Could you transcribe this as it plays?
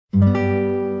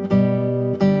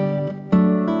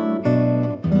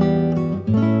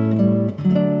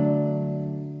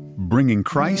Bringing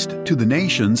Christ to the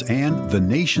nations and the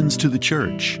nations to the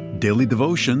church. Daily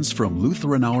devotions from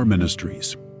Lutheran Hour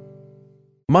Ministries.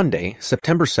 Monday,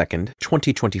 September 2nd,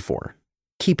 2024.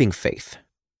 Keeping Faith.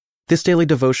 This daily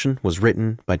devotion was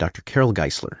written by Dr. Carol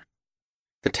Geisler.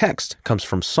 The text comes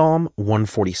from Psalm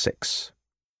 146.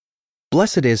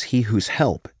 Blessed is he whose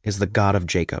help is the God of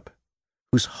Jacob,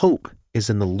 whose hope is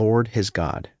in the Lord his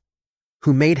God,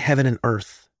 who made heaven and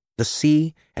earth, the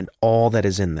sea, and all that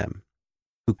is in them,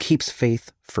 who keeps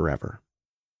faith forever.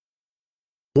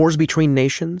 Wars between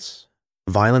nations,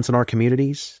 violence in our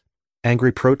communities,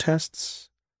 angry protests,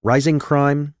 rising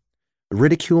crime,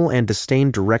 ridicule and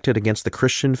disdain directed against the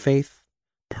Christian faith,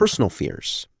 personal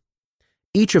fears.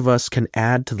 Each of us can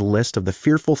add to the list of the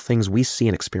fearful things we see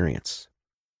and experience.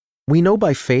 We know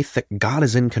by faith that God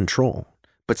is in control,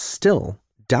 but still,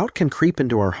 doubt can creep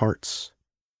into our hearts.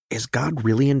 Is God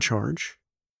really in charge?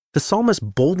 The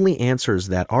psalmist boldly answers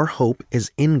that our hope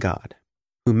is in God,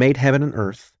 who made heaven and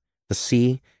earth, the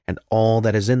sea, and all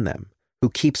that is in them, who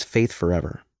keeps faith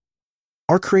forever.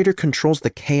 Our Creator controls the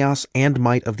chaos and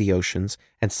might of the oceans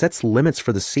and sets limits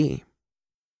for the sea.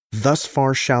 Thus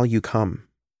far shall you come,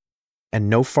 and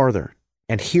no farther,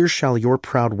 and here shall your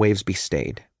proud waves be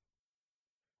stayed.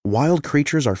 Wild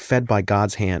creatures are fed by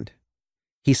God's hand.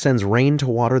 He sends rain to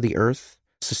water the earth,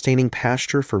 sustaining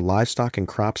pasture for livestock and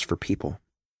crops for people.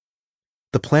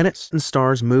 The planets and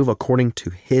stars move according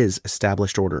to His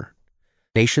established order.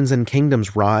 Nations and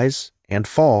kingdoms rise and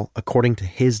fall according to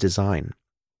His design.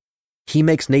 He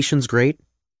makes nations great,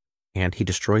 and He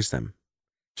destroys them.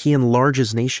 He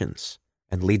enlarges nations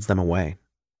and leads them away.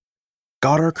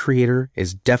 God, our Creator,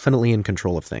 is definitely in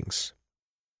control of things.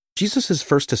 Jesus'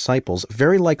 first disciples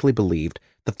very likely believed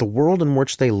that the world in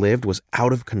which they lived was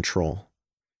out of control.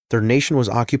 Their nation was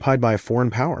occupied by a foreign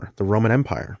power, the Roman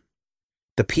Empire.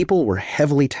 The people were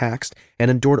heavily taxed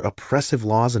and endured oppressive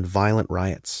laws and violent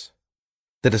riots.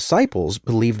 The disciples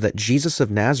believed that Jesus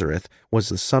of Nazareth was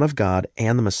the Son of God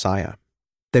and the Messiah.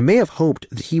 They may have hoped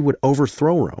that He would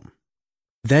overthrow Rome.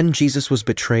 Then Jesus was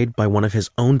betrayed by one of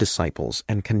His own disciples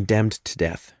and condemned to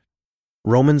death.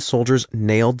 Roman soldiers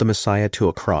nailed the Messiah to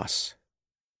a cross.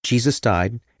 Jesus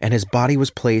died, and His body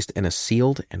was placed in a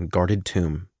sealed and guarded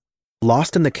tomb.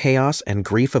 Lost in the chaos and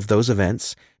grief of those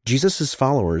events, Jesus'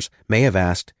 followers may have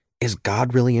asked, "Is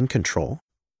God really in control?"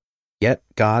 Yet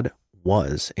God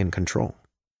was in control,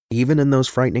 even in those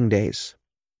frightening days.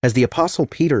 As the Apostle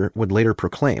Peter would later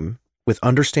proclaim, with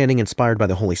understanding inspired by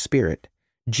the Holy Spirit,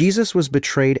 Jesus was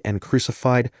betrayed and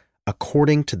crucified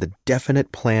according to the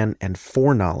definite plan and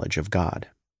foreknowledge of God.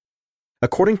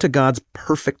 According to God's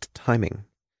perfect timing,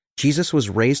 Jesus was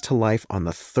raised to life on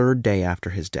the third day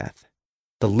after His death.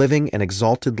 The living and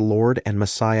exalted Lord and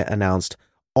Messiah announced,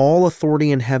 "All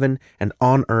authority in heaven and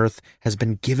on earth has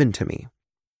been given to me."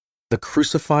 The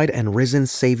crucified and risen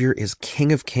Savior is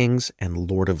King of kings and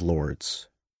Lord of lords.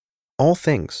 All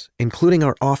things, including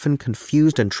our often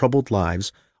confused and troubled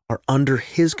lives, are under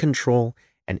His control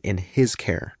and in His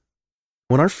care.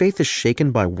 When our faith is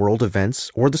shaken by world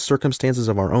events or the circumstances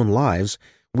of our own lives,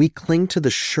 we cling to the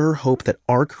sure hope that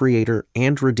our Creator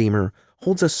and Redeemer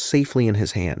holds us safely in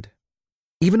His hand.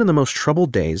 Even in the most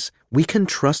troubled days, we can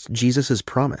trust Jesus'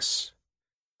 promise,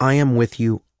 "I am with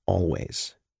you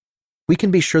always." We can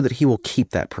be sure that He will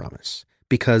keep that promise,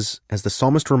 because, as the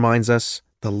psalmist reminds us,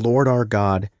 the Lord our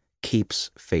God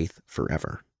keeps faith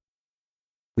forever.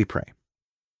 We pray.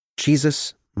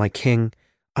 Jesus, my King,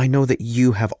 I know that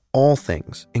you have all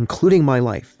things, including my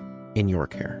life, in your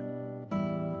care.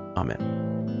 Amen.